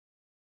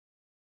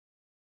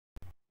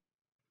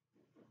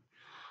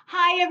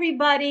Hi,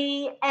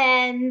 everybody,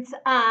 and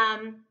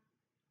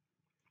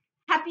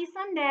happy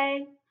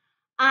Sunday.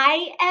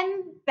 I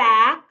am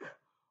back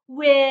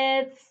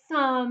with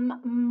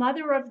some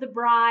Mother of the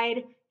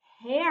Bride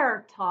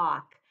hair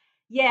talk.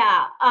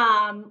 Yeah,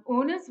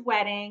 Una's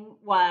wedding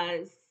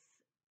was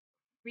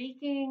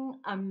freaking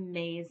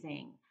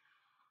amazing.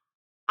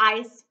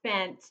 I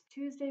spent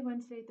Tuesday,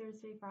 Wednesday,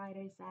 Thursday,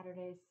 Friday,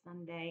 Saturday,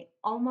 Sunday,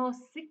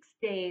 almost 6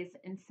 days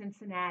in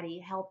Cincinnati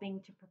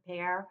helping to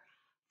prepare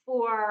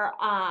for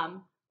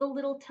the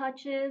little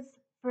touches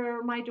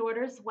for my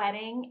daughter's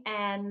wedding.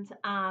 And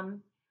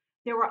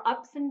there were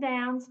ups and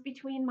downs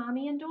between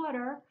mommy and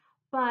daughter,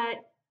 but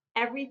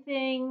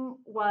everything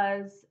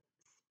was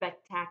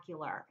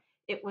spectacular.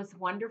 It was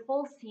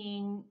wonderful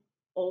seeing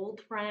old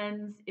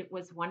friends. It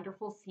was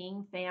wonderful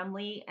seeing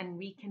family and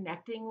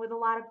reconnecting with a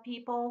lot of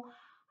people.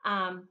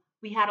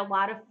 We had a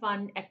lot of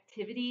fun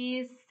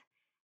activities,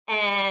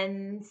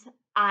 and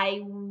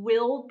I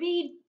will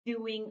be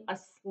doing a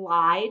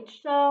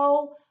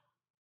slideshow.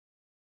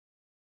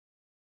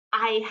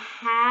 I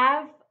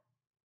have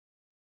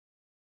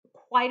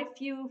quite a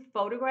few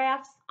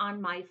photographs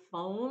on my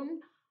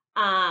phone.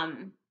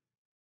 Um,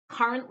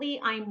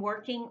 Currently, I'm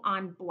working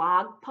on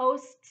blog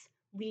posts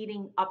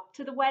leading up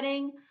to the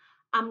wedding.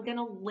 I'm going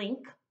to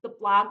link the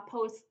blog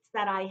posts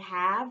that I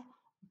have,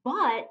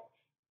 but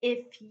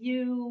if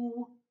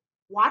you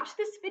watch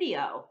this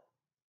video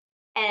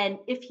and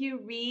if you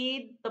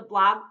read the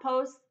blog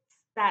posts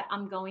that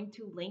I'm going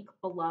to link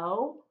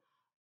below,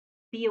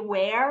 be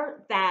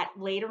aware that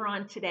later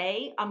on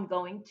today, I'm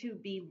going to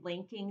be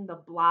linking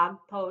the blog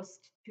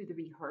post to the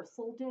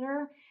rehearsal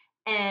dinner,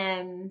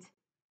 and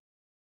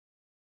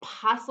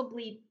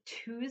possibly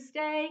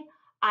Tuesday,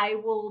 I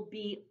will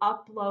be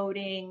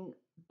uploading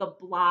the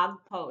blog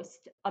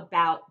post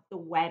about the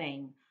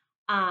wedding.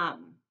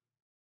 Um,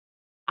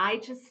 I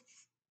just,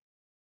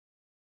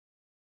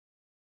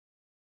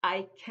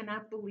 I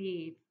cannot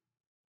believe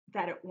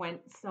that it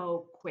went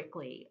so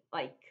quickly.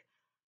 Like,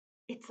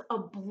 it's a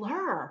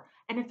blur.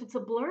 And if it's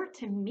a blur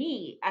to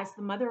me as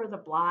the mother of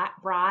the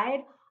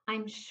bride,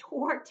 I'm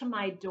sure to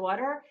my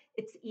daughter,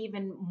 it's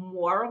even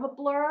more of a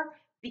blur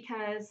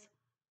because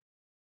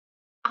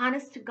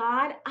honest to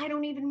God, I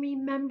don't even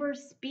remember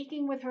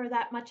speaking with her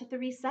that much at the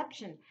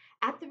reception.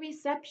 At the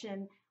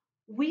reception,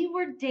 we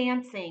were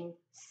dancing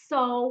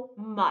so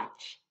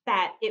much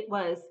that it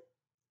was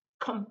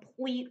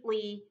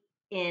completely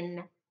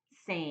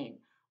insane.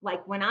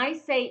 Like when I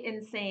say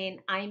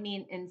insane, I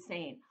mean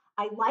insane.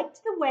 I liked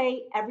the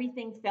way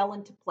everything fell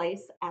into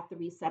place at the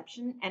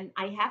reception, and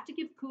I have to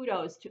give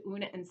kudos to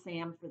Una and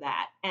Sam for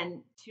that,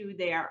 and to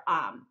their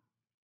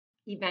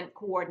event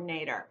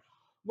coordinator.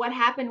 What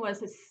happened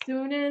was, as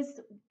soon as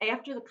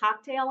after the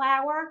cocktail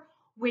hour,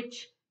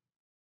 which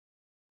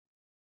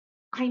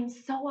I'm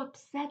so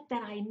upset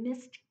that I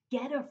missed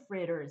Geta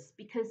fritters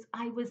because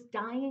I was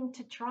dying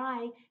to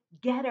try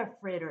Geta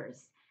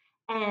fritters.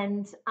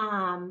 And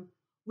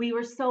we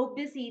were so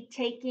busy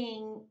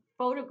taking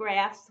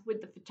photographs with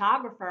the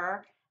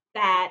photographer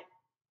that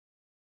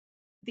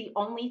the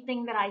only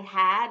thing that I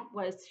had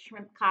was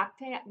shrimp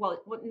cocktail.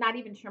 Well, not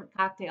even shrimp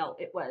cocktail,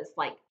 it was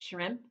like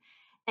shrimp.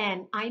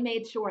 And I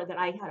made sure that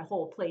I had a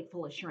whole plate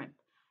full of shrimp.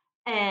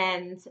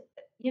 And,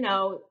 you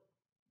know,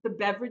 the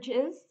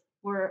beverages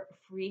were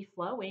free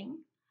flowing.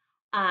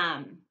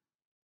 Um,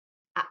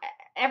 I,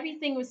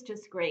 Everything was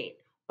just great.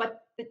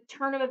 But the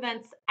turn of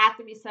events at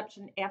the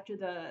reception after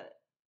the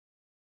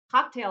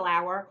cocktail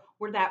hour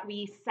were that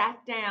we sat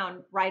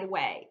down right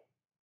away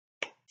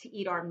to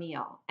eat our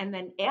meal. And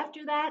then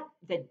after that,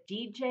 the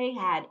DJ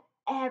had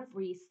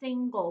every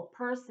single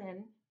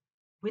person,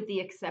 with the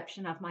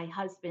exception of my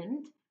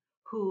husband,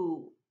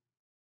 who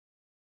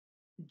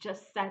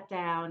just sat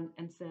down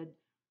and said,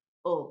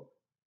 "Oh,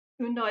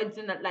 you know, I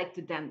do not like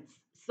to dance.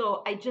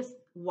 So I just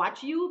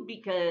watch you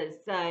because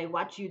I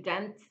watch you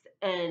dance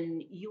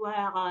and you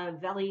are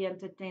very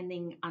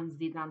entertaining on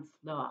the dance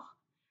floor."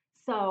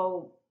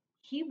 So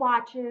he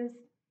watches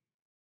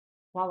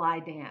while I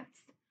dance.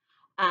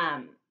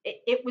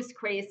 It was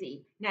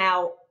crazy.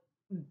 Now,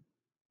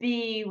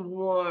 be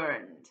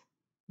warned,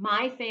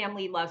 my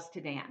family loves to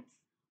dance.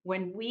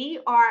 When we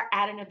are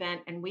at an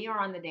event and we are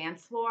on the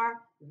dance floor,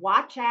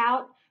 watch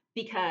out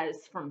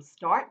because from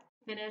start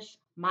to finish,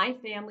 my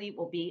family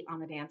will be on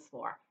the dance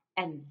floor.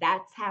 And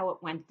that's how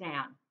it went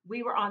down.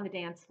 We were on the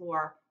dance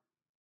floor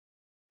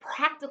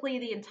practically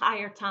the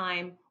entire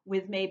time,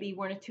 with maybe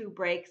one or two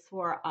breaks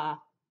for a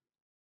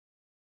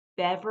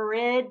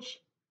beverage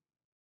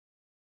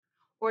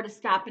or to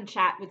stop and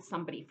chat with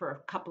somebody for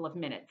a couple of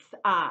minutes.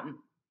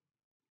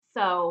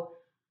 So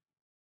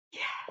yeah,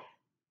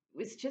 it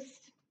was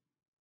just,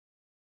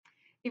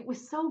 it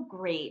was so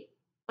great.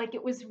 Like,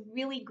 it was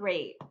really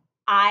great.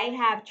 I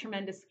have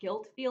tremendous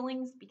guilt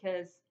feelings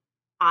because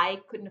I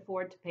couldn't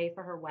afford to pay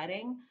for her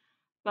wedding.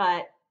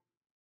 But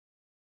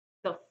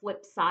the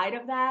flip side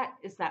of that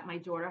is that my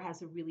daughter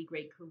has a really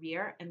great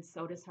career, and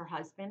so does her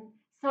husband.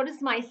 So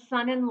does my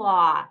son in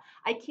law.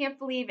 I can't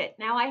believe it.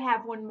 Now I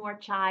have one more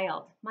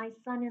child, my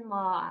son in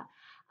law.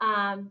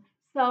 Um,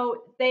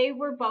 So they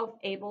were both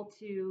able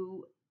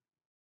to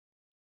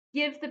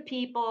give the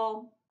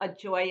people a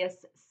joyous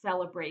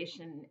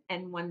celebration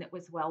and one that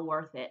was well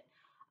worth it.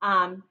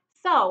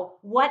 So,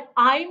 what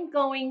I'm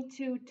going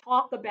to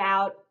talk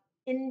about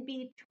in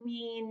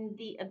between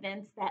the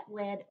events that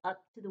led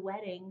up to the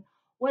wedding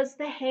was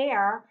the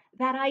hair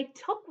that I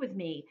took with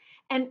me.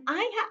 And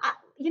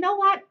you know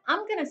what?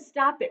 I'm going to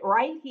stop it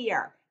right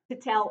here to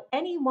tell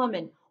any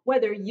woman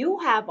whether you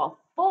have a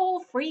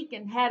full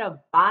freaking head of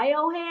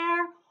bio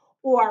hair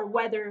or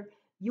whether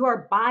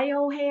your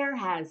bio hair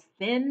has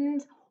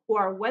thinned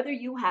or whether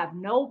you have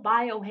no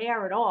bio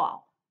hair at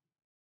all.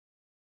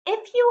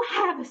 If you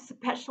have a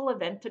special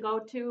event to go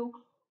to,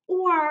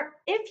 or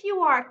if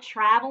you are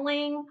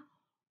traveling,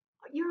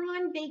 you're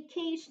on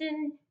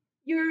vacation,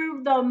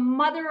 you're the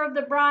mother of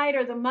the bride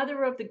or the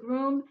mother of the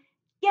groom,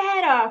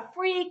 get a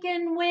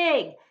freaking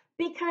wig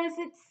because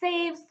it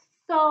saves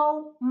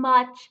so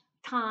much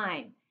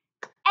time.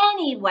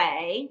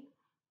 Anyway,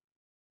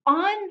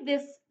 on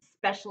this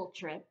special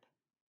trip,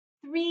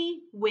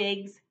 3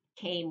 wigs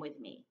came with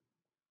me.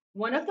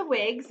 One of the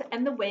wigs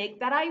and the wig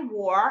that I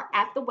wore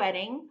at the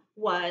wedding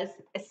was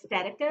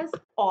Estetica's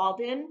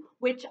Alden,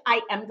 which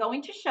I am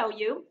going to show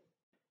you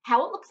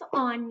how it looks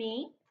on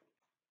me.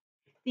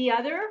 The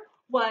other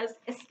was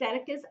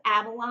Estetica's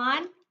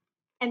Avalon,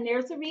 and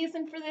there's a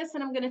reason for this,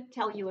 and I'm going to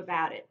tell you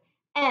about it.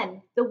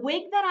 And the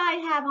wig that I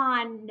have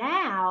on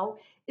now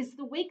is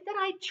the wig that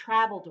I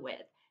traveled with.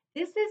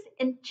 This is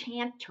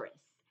Enchantress,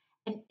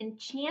 and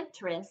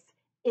Enchantress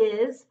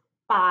is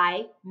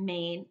by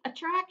Main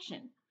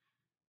Attraction.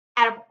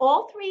 Out of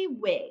all 3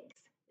 wigs,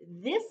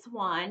 this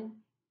one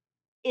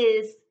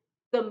is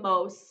the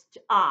most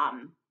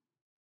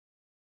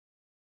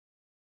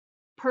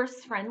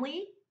purse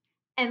friendly.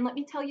 And let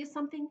me tell you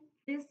something,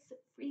 this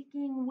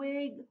freaking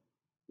wig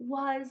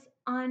was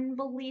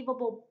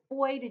unbelievable.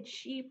 Boy, did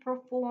she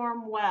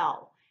perform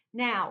well.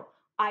 Now,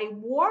 I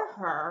wore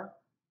her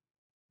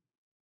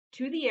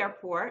to the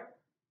airport.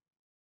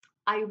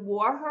 I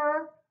wore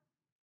her.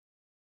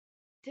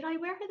 Did I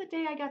wear her the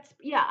day I got?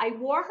 Yeah, I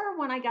wore her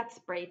when I got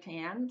spray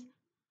tanned.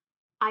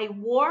 I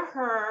wore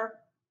her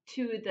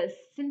to the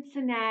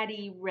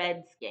Cincinnati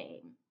Reds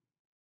game.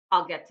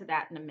 I'll get to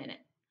that in a minute.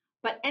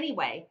 But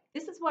anyway,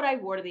 this is what I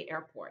wore to the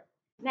airport.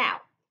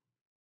 Now,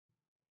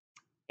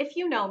 if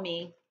you know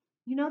me,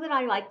 you know that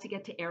I like to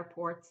get to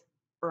airports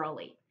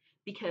early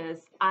because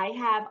I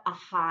have a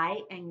high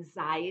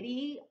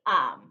anxiety,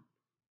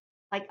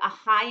 like a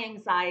high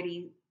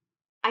anxiety.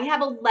 I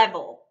have a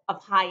level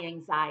of high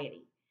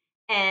anxiety,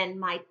 and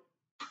my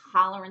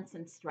tolerance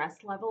and stress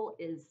level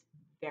is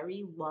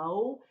very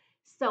low.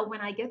 So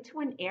when I get to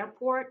an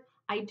airport,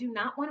 I do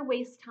not want to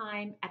waste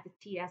time at the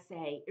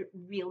TSA. It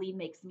really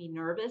makes me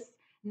nervous,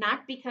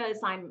 not because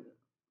I'm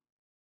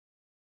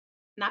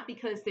not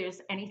because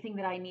there's anything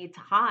that I need to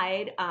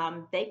hide.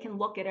 They can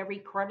look at every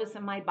crevice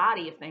in my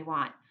body if they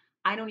want.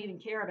 I don't even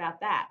care about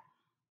that.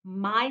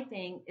 My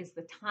thing is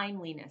the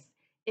timeliness.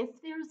 If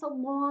there's a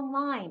long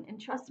line, and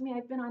trust me,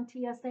 I've been on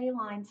TSA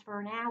lines for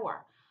an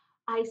hour,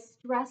 I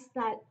stress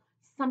that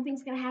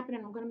something's going to happen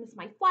and I'm going to miss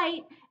my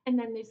flight. And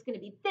then there's going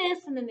to be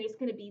this, and then there's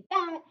going to be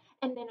that.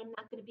 And then I'm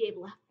not going to be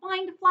able to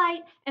find a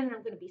flight. And then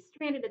I'm going to be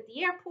stranded at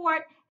the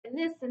airport, and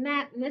this and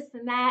that, and this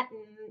and that.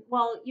 And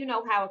well, you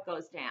know how it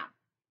goes down.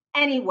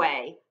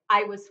 Anyway,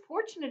 I was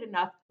fortunate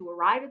enough to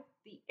arrive at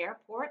the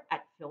airport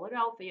at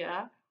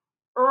Philadelphia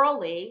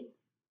early.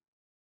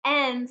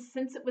 And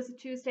since it was a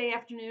Tuesday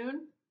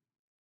afternoon,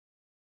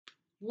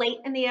 late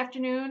in the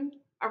afternoon,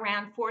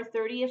 around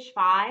 4:30ish,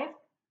 5,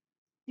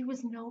 there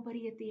was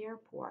nobody at the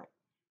airport.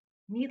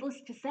 Needless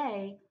to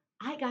say,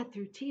 I got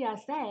through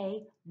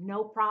TSA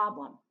no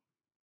problem.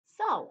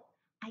 So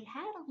I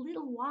had a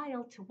little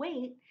while to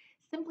wait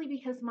simply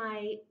because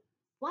my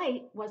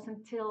flight wasn't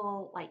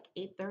until like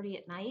 8:30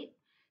 at night.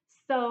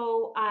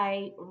 So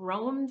I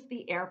roamed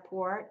the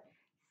airport,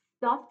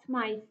 stuffed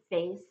my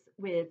face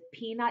with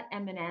peanut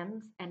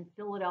M&Ms and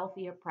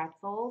Philadelphia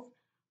pretzels,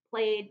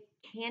 played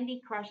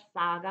Candy Crush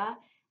Saga,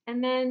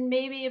 and then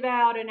maybe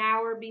about an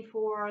hour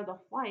before the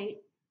flight,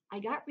 I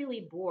got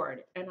really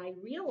bored and I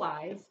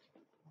realized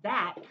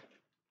that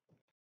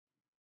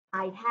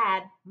I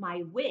had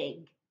my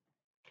wig,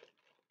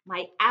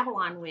 my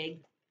Avalon wig,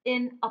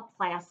 in a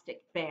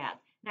plastic bag.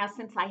 Now,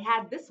 since I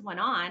had this one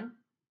on,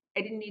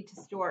 I didn't need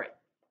to store it.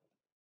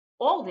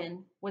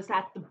 Alden was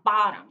at the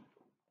bottom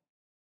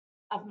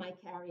of my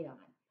carry-on.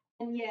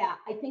 And yeah,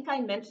 I think I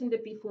mentioned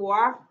it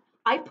before.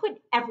 I put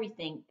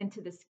everything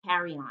into this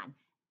carry-on.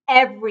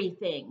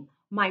 Everything.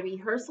 My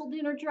rehearsal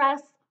dinner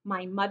dress,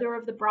 my mother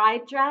of the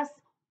bride dress,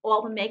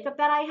 all the makeup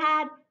that I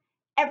had,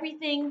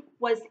 everything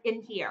was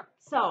in here.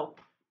 So,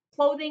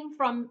 clothing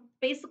from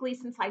basically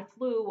since I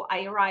flew,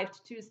 I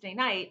arrived Tuesday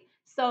night.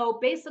 So,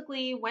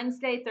 basically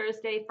Wednesday,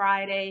 Thursday,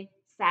 Friday,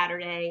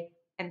 Saturday,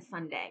 and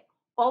Sunday.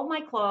 All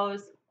my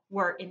clothes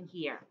were in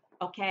here.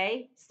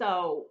 Okay?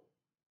 So,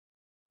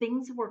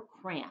 things were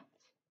cramped.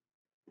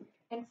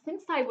 And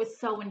since I was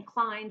so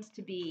inclined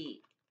to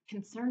be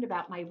concerned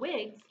about my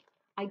wigs,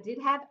 I did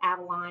have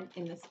Avalon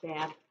in this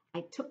bag.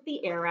 I took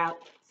the air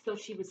out so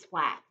she was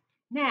flat.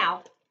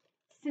 Now,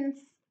 since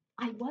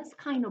I was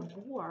kind of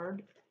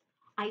bored,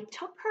 I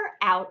took her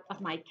out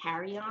of my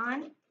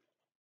carry-on,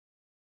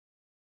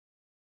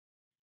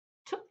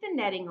 took the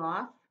netting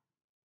off,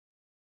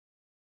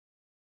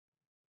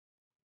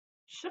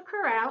 shook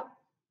her out,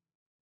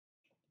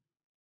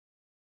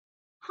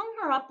 hung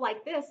her up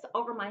like this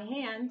over my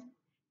hand,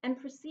 and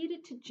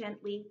proceeded to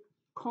gently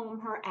comb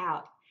her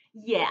out.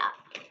 Yeah,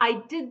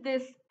 I did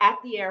this at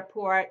the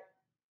airport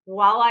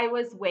while I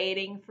was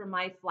waiting for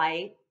my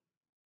flight,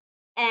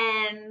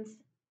 and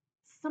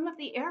some of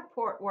the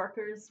airport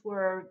workers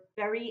were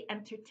very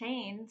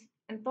entertained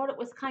and thought it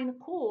was kind of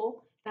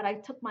cool that I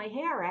took my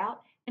hair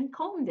out and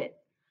combed it.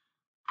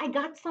 I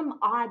got some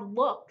odd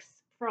looks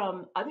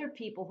from other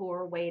people who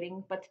were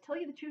waiting, but to tell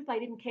you the truth, I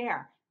didn't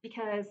care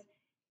because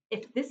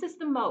if this is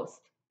the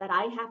most that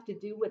I have to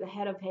do with a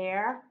head of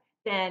hair,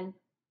 then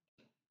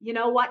you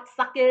know what,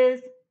 suckers?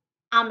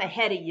 I'm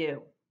ahead of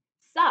you.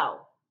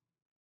 So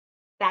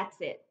that's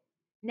it.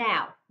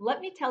 Now,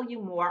 let me tell you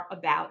more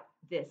about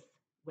this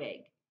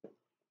wig.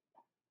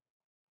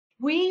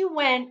 We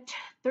went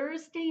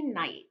Thursday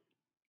night.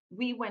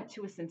 We went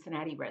to a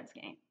Cincinnati Reds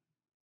game.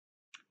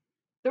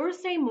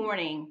 Thursday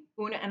morning,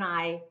 Una and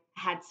I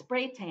had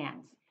spray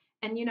tans.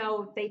 And you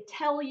know, they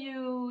tell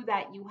you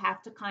that you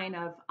have to kind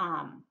of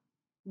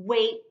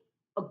wait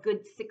a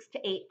good 6 to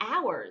 8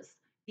 hours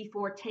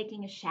before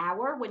taking a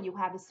shower when you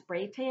have a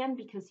spray tan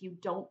because you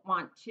don't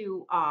want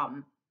to,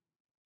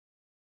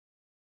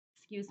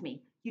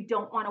 you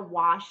don't want to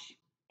wash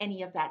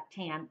any of that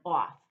tan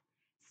off.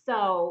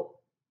 So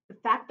the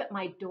fact that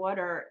my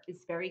daughter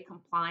is very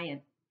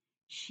compliant,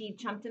 she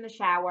jumped in the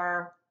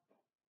shower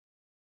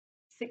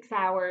 6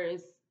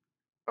 hours,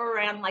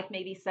 around like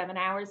maybe 7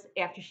 hours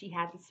after she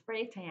had the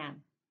spray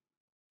tan.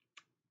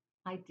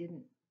 I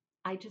didn't.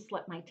 I just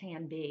let my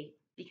tan be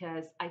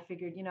because I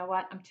figured, you know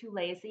what, I'm too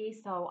lazy,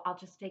 so I'll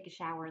just take a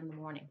shower in the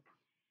morning.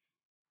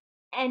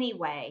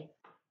 Anyway,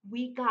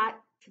 we got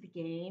to the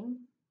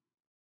game.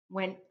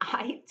 When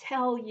I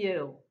tell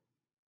you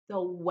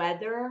the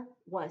weather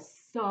was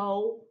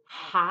so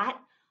hot,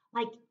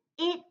 like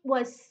it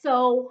was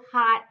so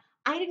hot,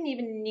 I didn't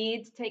even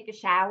need to take a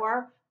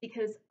shower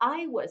because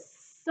I was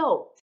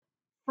soaked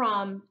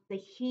from the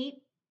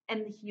heat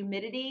and the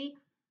humidity.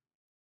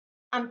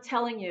 I'm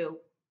telling you,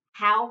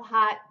 how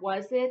hot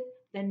was it?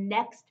 The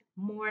next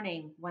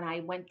morning when I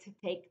went to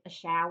take a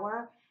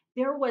shower,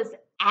 there was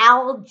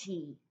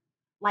algae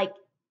like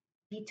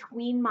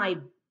between my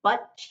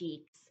butt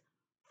cheeks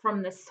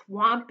from the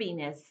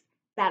swampiness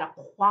that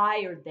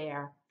acquired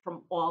there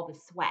from all the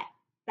sweat.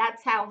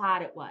 That's how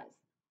hot it was.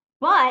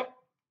 But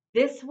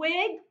this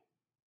wig,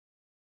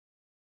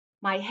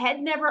 my head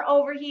never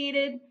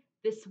overheated.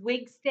 This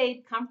wig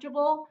stayed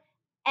comfortable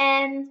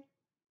and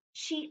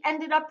she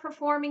ended up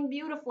performing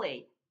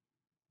beautifully.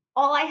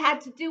 All I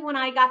had to do when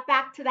I got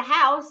back to the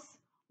house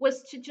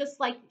was to just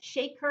like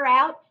shake her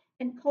out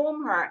and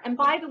comb her. And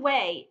by the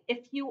way, if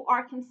you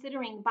are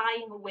considering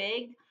buying a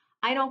wig,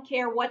 I don't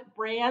care what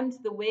brand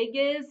the wig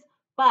is,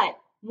 but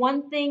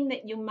one thing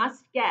that you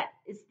must get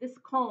is this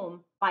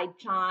comb by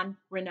John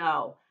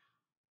Renault.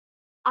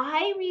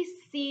 I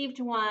received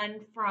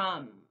one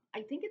from,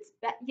 I think it's,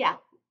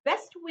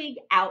 Best Wig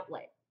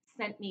Outlet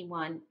sent me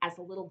one as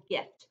a little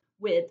gift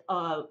with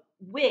a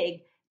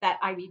wig that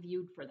I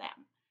reviewed for them.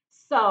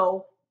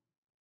 So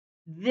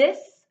this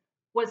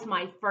was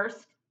my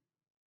first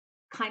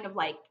kind of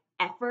like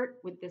effort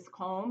with this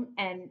comb,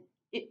 and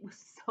it was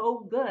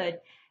so good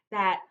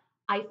that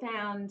I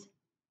found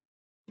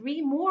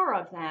 3 more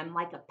of them,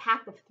 like a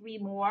pack of 3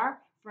 more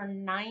for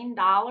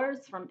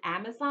 $9 from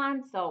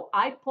Amazon. So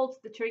I pulled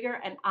the trigger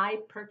and I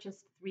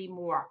purchased 3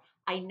 more.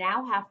 I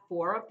now have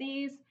 4 of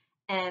these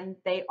and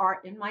they are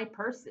in my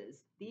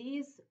purses.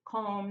 These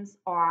combs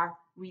are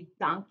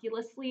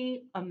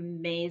redonkulously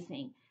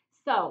amazing.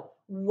 So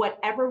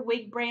whatever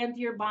wig brand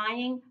you're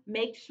buying,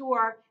 make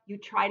sure you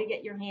try to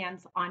get your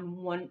hands on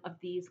one of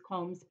these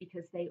combs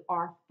because they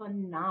are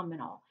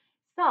phenomenal.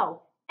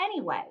 So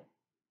anyway,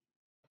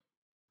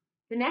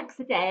 the next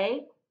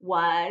day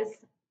was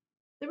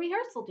the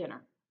rehearsal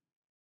dinner.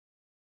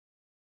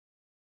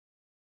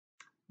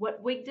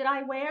 What wig did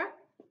I wear?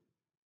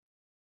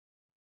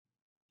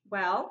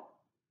 Well,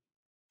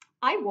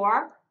 I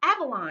wore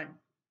Avalon.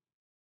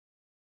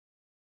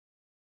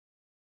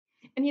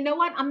 And you know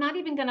what? I'm not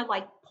even gonna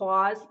like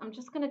pause. I'm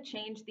just gonna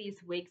change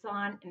these wigs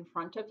on in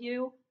front of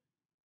you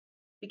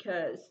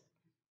because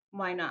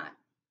why not?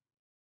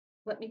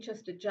 Let me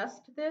just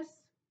adjust this.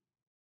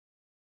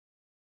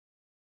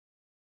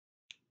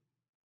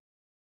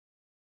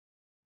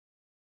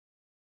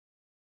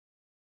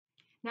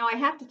 Now I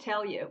have to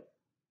tell you,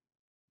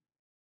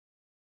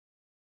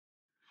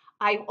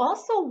 I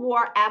also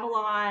wore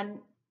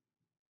Avalon.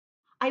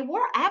 I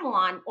wore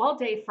Avalon all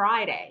day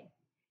Friday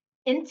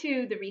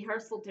into the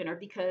rehearsal dinner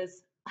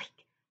because like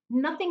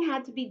nothing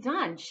had to be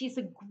done. She's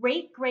a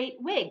great, great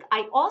wig.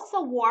 I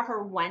also wore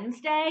her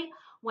Wednesday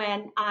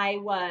when I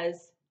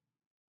was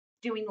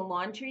doing the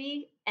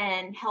laundry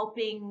and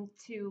helping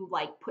to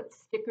like put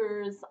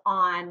stickers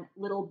on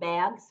little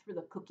bags for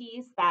the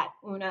cookies that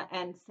Una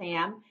and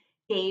Sam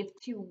gave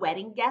to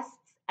wedding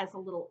guests as a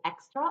little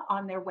extra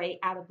on their way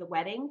out of the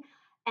wedding.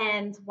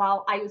 And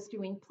while I was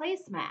doing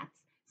placemats.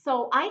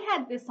 So I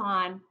had this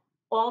on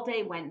all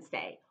day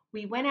Wednesday.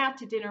 We went out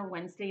to dinner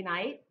Wednesday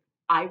night.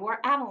 I wore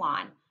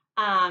Avalon.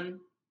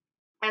 Um,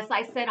 as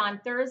I said on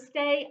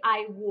Thursday,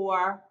 I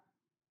wore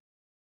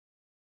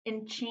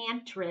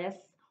Enchantress.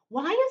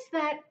 Why is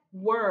that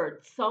word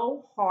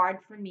so hard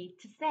for me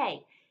to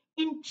say?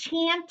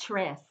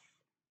 Enchantress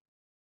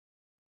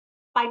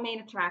by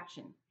Main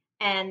Attraction.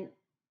 And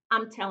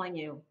I'm telling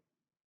you,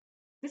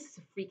 this is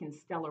a freaking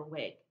stellar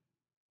wig.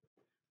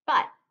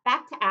 But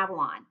back to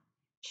Avalon.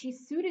 She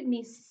suited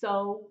me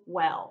so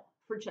well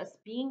for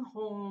just being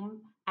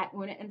home at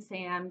Una and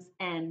Sam's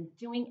and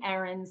doing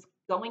errands,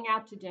 going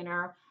out to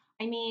dinner.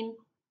 I mean,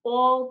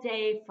 all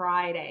day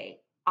Friday,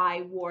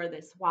 I wore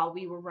this while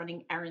we were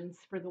running errands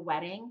for the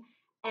wedding.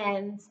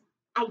 And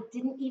I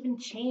didn't even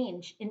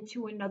change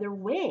into another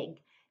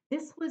wig.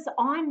 This was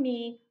on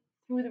me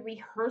through the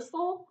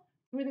rehearsal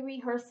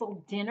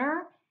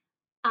dinner.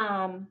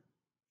 Um,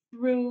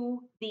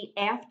 Through the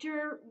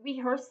after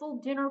rehearsal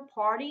dinner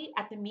party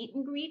at the meet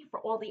and greet for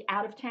all the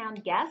out of town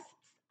guests.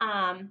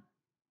 Um,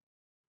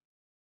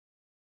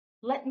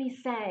 Let me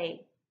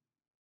say,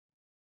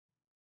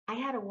 I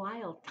had a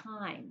wild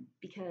time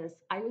because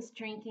I was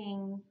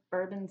drinking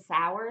bourbon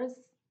sours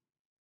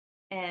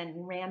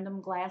and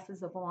random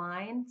glasses of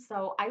wine.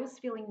 So I was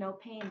feeling no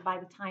pain by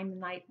the time the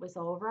night was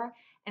over,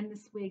 and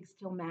this wig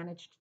still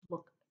managed to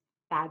look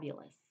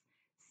fabulous.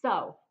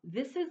 So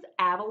this is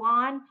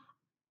Avalon.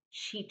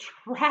 She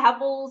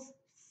travels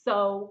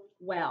so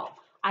well.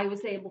 I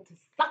was able to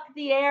suck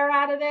the air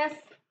out of this,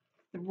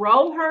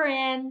 throw her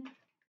in.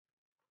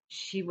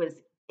 She was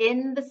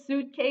in the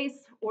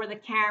suitcase or the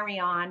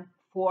carry-on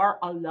for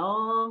a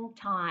long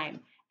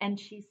time, and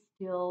she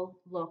still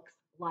looks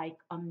like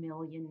 $1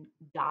 million.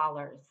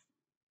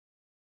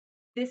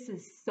 This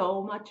is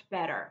so much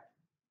better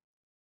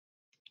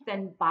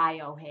than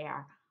bio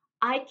hair.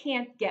 I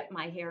can't get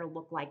my hair to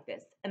look like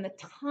this. And the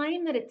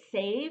time that it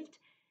saved,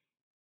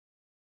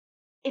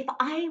 if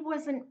I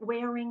wasn't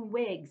wearing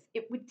wigs,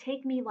 it would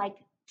take me like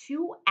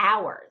 2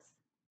 hours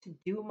to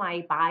do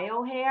my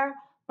bio hair.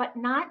 But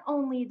not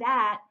only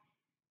that,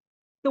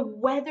 the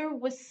weather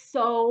was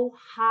so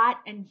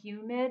hot and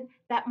humid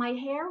that my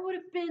hair would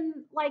have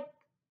been like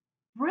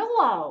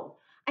Brillo.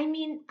 I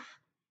mean,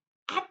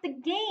 at the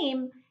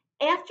game,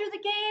 after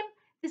the game,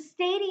 the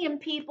stadium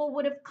people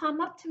would have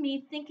come up to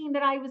me thinking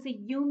that I was a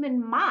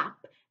human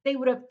mop. They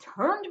would have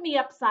turned me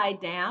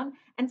upside down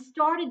and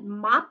started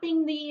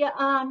mopping the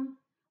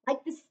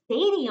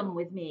stadium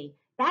with me.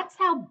 That's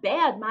how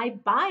bad my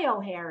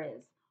bio hair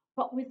is.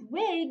 But with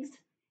wigs,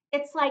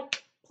 it's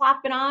like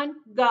plop it on,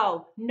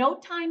 go. No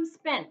time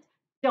spent.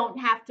 Don't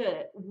have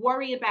to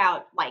worry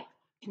about like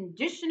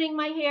conditioning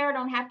my hair,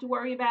 don't have to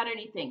worry about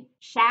anything.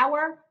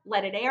 Shower,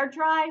 let it air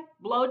dry,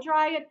 blow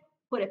dry it,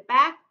 put it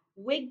back,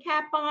 wig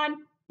cap on,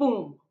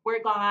 boom,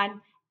 we're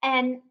gone.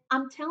 And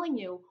I'm telling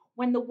you,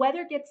 when the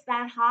weather gets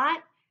that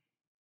hot,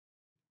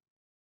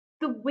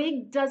 the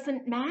wig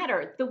doesn't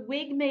matter. The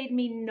wig made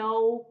me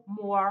no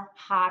more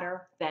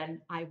hotter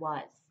than I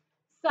was.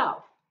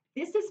 So,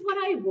 this is what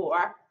I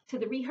wore to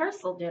the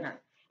rehearsal dinner.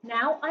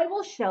 Now I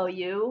will show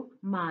you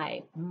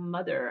my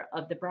mother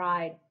of the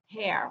bride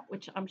hair,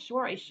 which I'm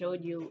sure I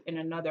showed you in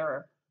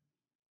another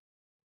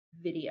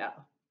video.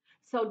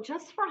 So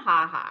just for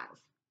ha-has,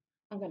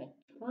 I'm going to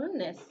turn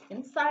this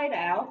inside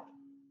out.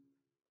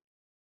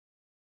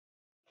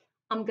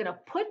 I'm going to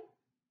put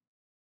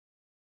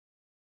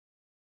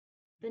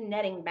the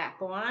netting back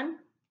on.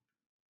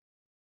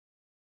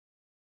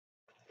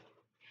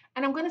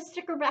 And I'm going to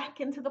stick her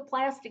back into the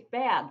plastic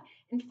bag.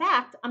 In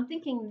fact, I'm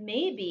thinking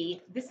maybe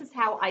this is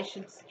how I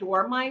should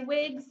store my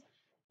wigs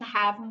to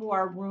have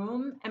more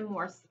room and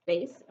more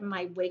space in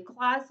my wig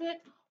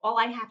closet. All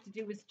I have to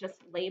do is just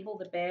label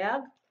the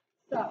bag.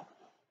 So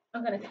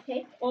I'm going to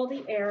take all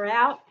the air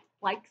out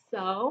like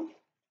so.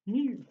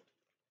 And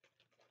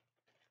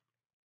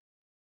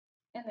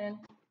then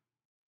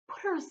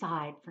put her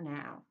aside for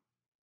now.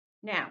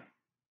 Now,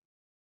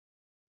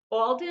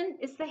 Alden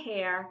is the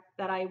hair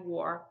that I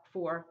wore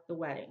for the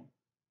wedding.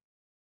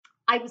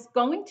 I was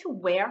going to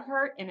wear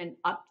her in an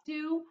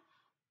updo,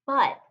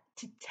 but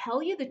to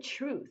tell you the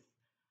truth,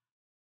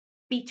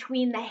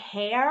 between the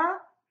hair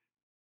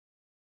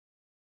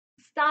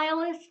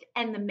stylist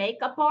and the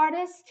makeup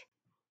artist,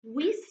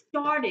 we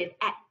started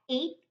at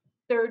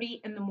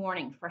 8:30 in the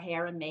morning for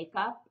hair and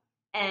makeup.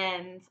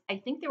 And I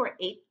think there were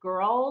 8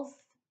 girls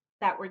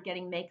that were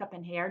getting makeup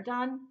and hair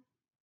done,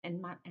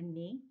 and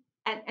me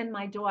and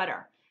my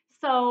daughter.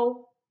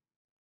 So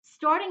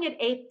starting at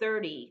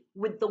 8:30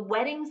 with the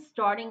wedding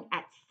starting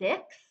at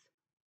 6,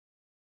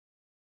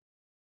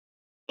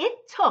 it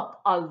took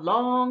a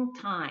long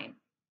time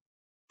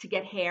to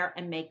get hair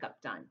and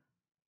makeup done.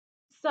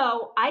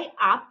 So I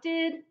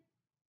opted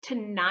to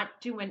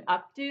not do an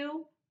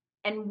updo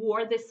and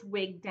wore this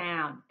wig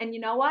down. And you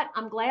know what?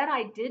 I'm glad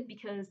I did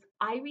because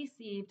I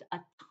received a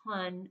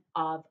ton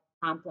of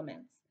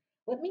compliments.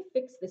 Let me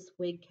fix this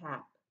wig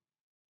cap.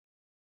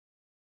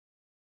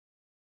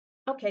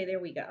 Okay, there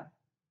we go.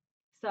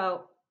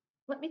 So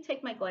let me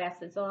take my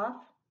glasses off,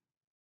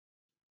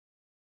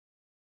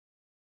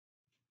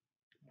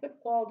 put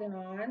Alden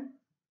on,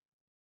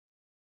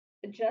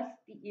 adjust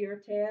the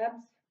ear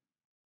tabs,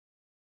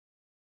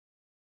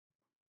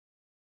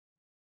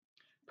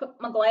 put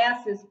my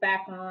glasses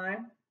back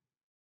on.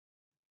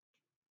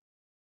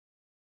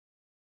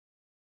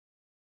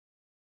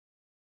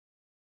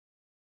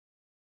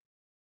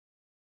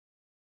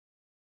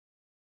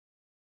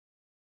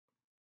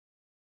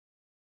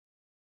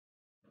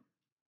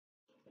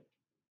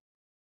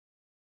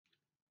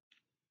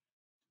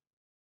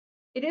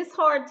 It is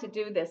hard to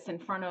do this in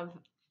front of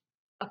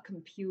a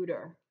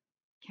computer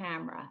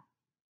camera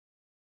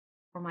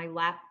or my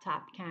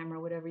laptop camera,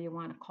 whatever you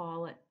want to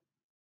call it.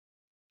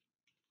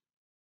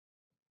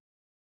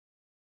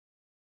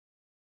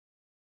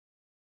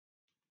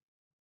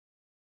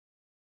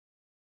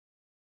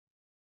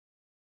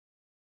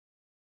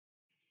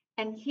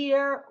 And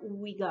here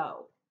we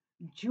go.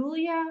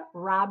 Julia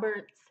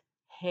Roberts'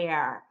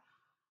 hair.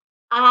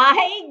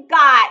 I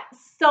got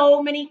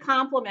so many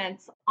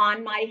compliments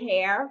on my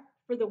hair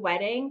for the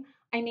wedding.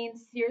 I mean,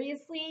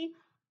 seriously,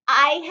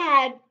 I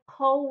had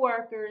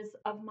coworkers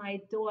of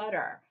my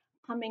daughter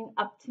coming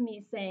up to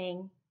me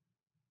saying,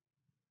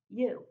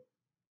 "You,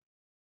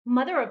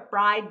 mother of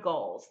bride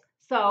goals."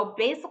 So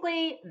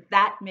basically,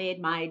 that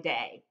made my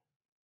day.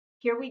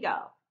 Here we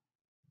go.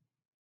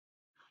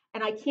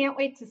 And I can't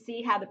wait to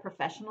see how the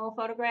professional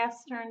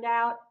photographs turned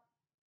out.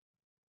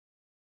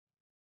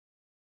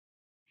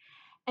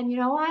 And you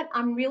know what?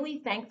 I'm really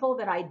thankful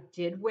that I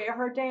did wear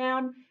her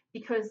down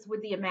because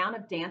with the amount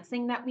of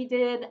dancing that we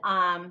did,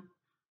 I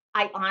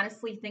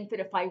honestly think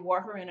that if I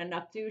wore her in an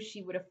updo,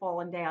 she would have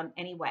fallen down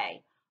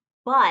anyway.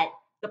 But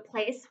the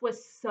place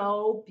was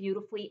so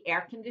beautifully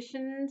air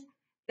conditioned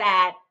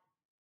that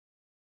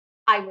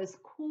I was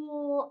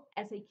cool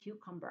as a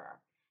cucumber.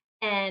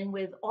 And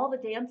with all the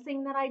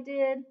dancing that I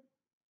did,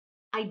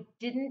 I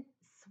didn't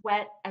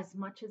sweat as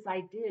much as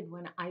I did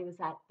when I was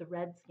at the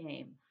Reds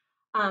game.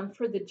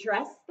 For the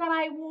dress that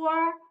I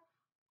wore,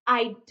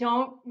 I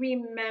don't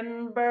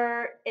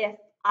remember if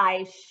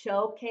I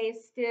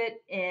showcased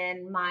it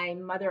in my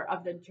Mother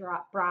of the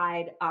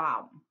Bride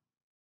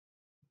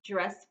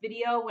dress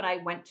video when I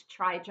went to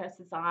try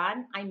dresses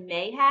on. I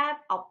may have.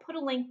 I'll put a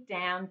link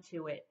down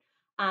to it.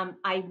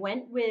 I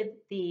went with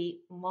the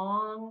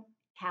long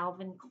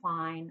Calvin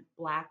Klein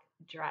black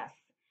dress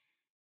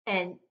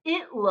and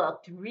it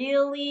looked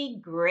really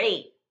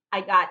great.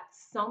 I got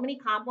so many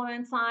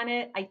compliments on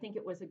it. I think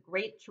it was a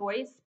great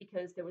choice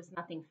because there was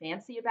nothing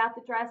fancy about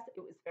the dress. It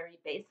was very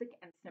basic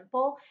and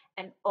simple,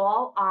 and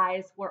all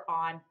eyes were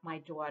on my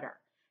daughter.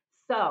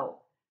 So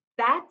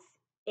that's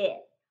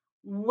it.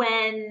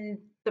 When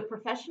the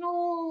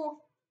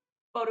professional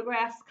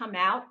photographs come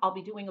out, I'll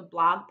be doing a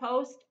blog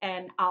post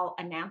and I'll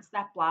announce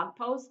that blog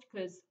post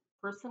because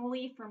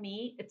personally for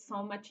me, it's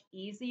so much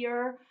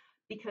easier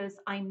because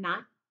I'm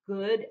not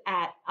good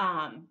at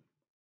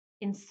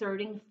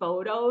inserting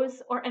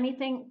photos or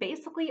anything.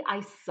 Basically,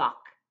 I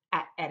suck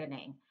at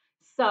editing.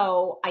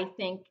 So I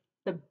think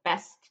the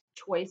best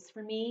choice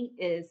for me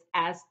is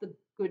as the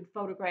good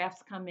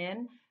photographs come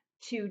in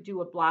to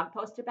do a blog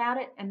post about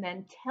it and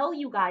then tell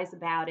you guys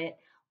about it,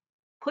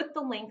 put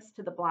the links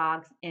to the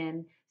blogs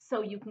in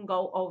so you can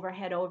go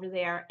head over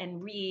there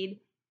and read,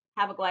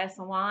 have a glass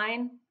of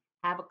wine,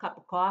 have a cup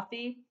of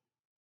coffee,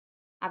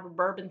 have a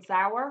bourbon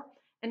sour,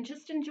 and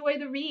just enjoy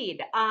the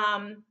read.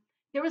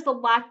 There was a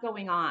lot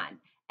going on.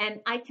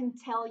 And I can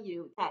tell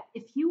you that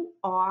if you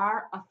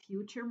are a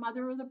future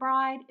mother of the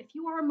bride, if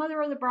you are a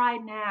mother of the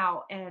bride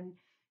now and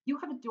you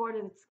have a daughter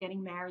that's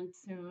getting married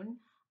soon,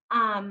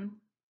 I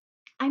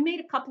made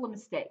a couple of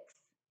mistakes.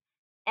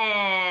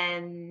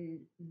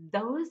 And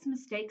those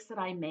mistakes that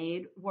I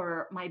made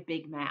were my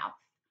big mouth.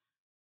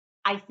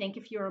 I think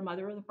if you're a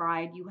mother of the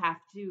bride, you have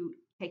to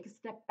take a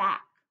step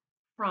back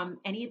from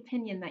any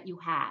opinion that you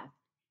have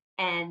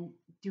and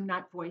do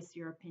not voice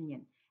your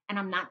opinion. And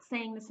I'm not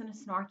saying this in a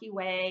snarky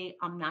way.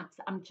 I'm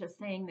just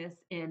saying this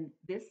in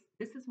this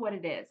is what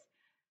it is.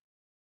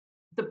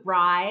 The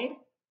bride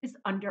is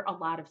under a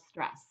lot of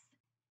stress.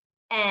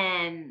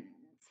 And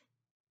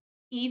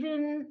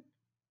even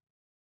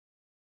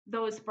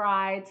those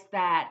brides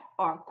that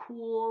are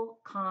cool,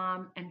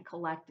 calm, and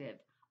collective,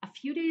 a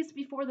few days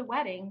before the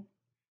wedding,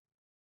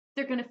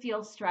 they're going to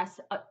feel stress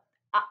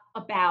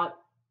about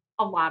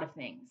a lot of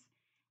things.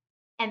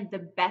 And the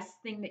best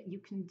thing that you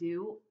can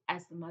do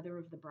as the mother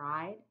of the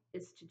bride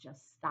is to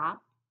just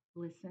stop,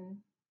 listen,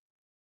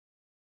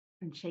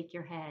 and shake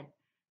your head.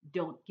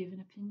 Don't give an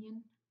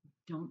opinion.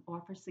 Don't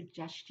offer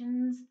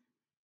suggestions.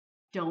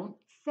 Don't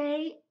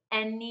say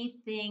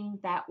anything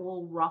that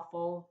will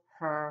ruffle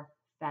her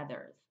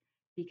feathers.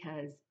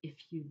 Because if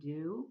you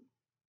do,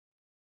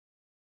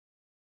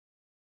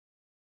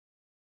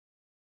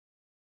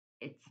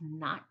 it's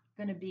not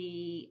going to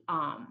be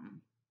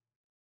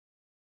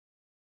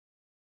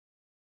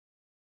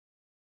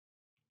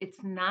it's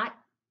not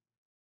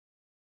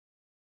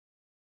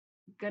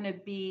going to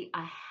be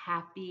a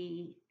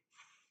happy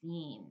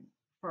scene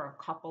for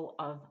a couple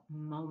of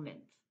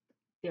moments.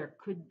 There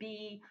could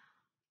be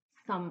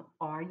some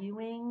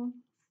arguing.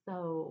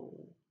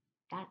 So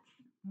that's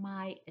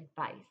my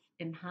advice.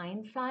 In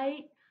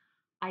hindsight,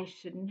 I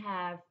shouldn't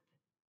have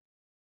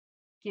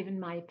given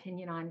my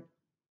opinion on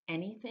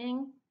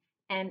anything.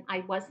 And I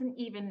wasn't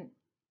even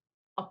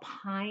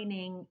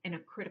opining in a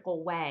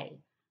critical way.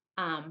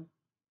 Um,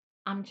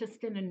 I'm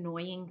just an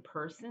annoying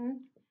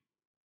person.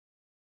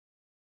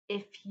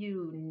 If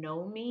you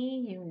know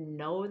me, you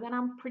know that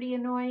I'm pretty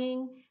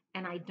annoying,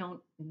 and I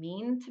don't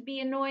mean to be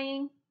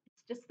annoying.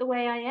 It's just the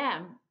way I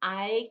am.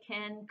 I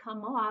can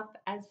come off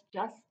as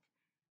just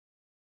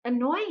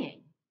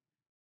annoying.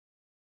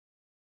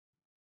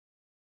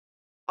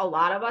 A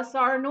lot of us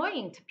are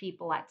annoying to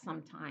people at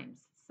some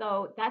times.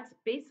 So that's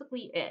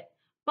basically it.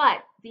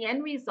 But the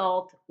end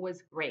result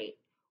was great.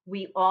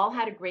 We all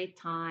had a great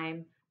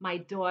time. My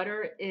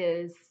daughter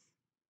is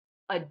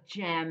a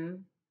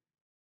gem.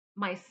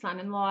 My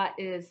son-in-law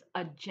is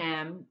a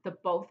gem. The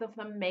both of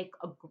them make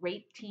a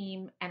great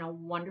team and a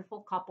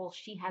wonderful couple.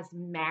 She has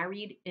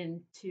married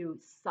into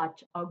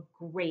such a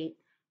great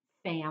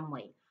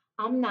family.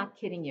 I'm not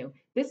kidding you.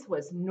 This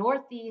was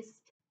Northeast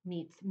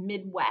meets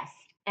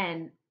Midwest,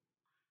 and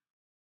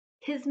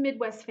his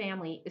Midwest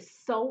family is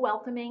so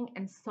welcoming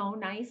and so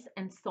nice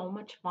and so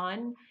much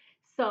fun.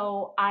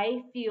 So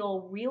I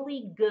feel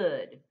really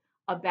good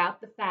about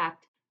the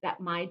fact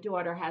that my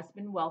daughter has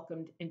been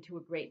welcomed into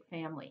a great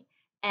family.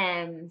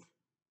 And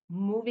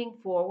moving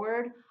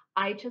forward,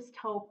 I just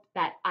hope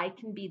that I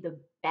can be the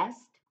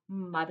best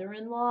mother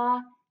in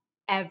law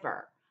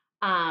ever.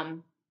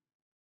 Um,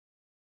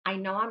 I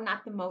know I'm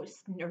not the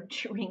most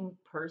nurturing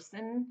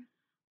person.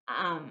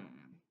 Um,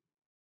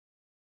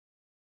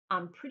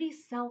 I'm pretty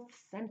self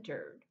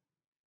centered,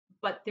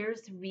 but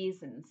there's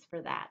reasons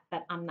for that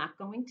that I'm not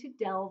going to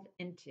delve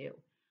into.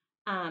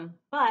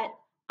 But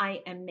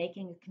I am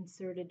making a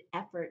concerted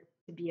effort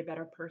to be a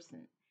better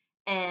person.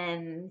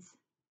 And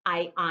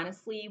I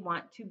honestly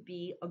want to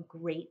be a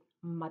great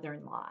mother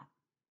in law,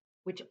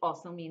 which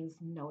also means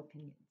no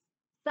opinions.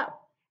 So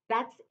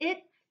that's it.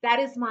 That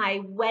is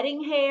my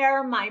wedding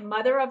hair, my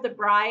mother of the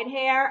bride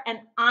hair. And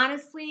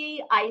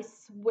honestly, I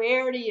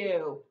swear to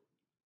you,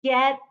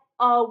 get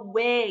a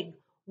wig.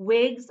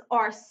 Wigs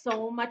are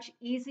so much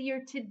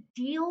easier to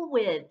deal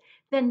with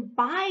than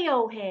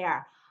bio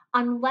hair,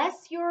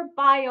 unless your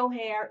bio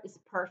hair is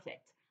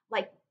perfect.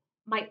 Like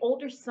my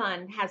older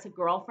son has a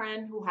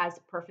girlfriend who has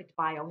perfect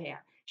bio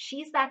hair.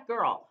 She's that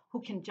girl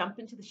who can jump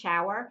into the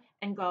shower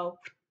and go,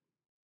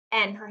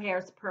 and her hair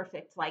is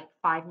perfect like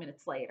 5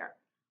 minutes later.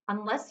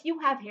 Unless you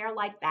have hair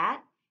like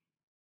that,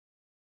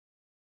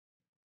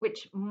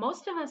 which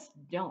most of us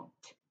don't,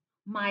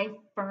 my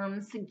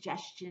firm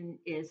suggestion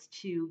is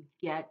to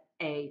get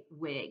a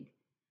wig.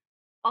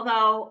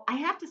 Although I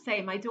have to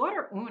say, my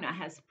daughter Una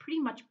has pretty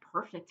much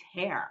perfect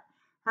hair.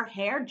 Her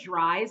hair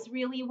dries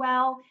really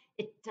well,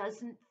 it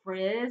doesn't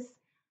frizz.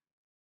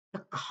 The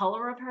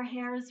color of her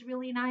hair is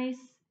really nice,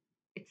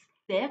 it's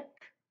thick.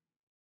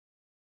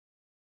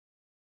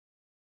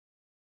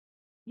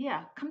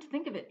 Yeah, come to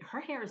think of it, her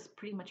hair is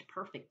pretty much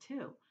perfect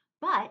too.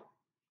 But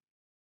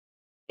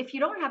if you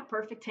don't have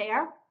perfect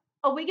hair,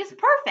 a wig is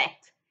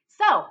perfect.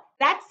 So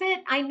that's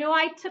it. I know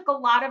I took a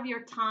lot of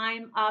your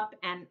time up,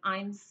 and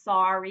I'm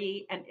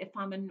sorry. And if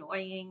I'm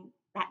annoying,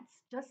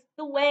 that's just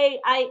the way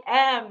I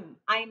am.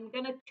 I'm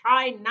going to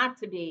try not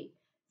to be.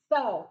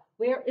 So,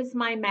 where is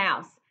my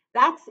mouse?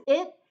 That's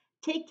it.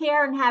 Take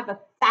care and have a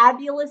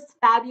fabulous,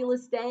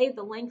 fabulous day.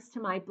 The links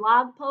to my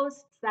blog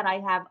posts that I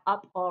have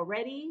up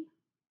already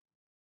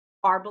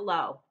are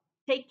below.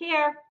 Take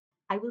care.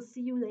 I will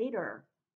see you later.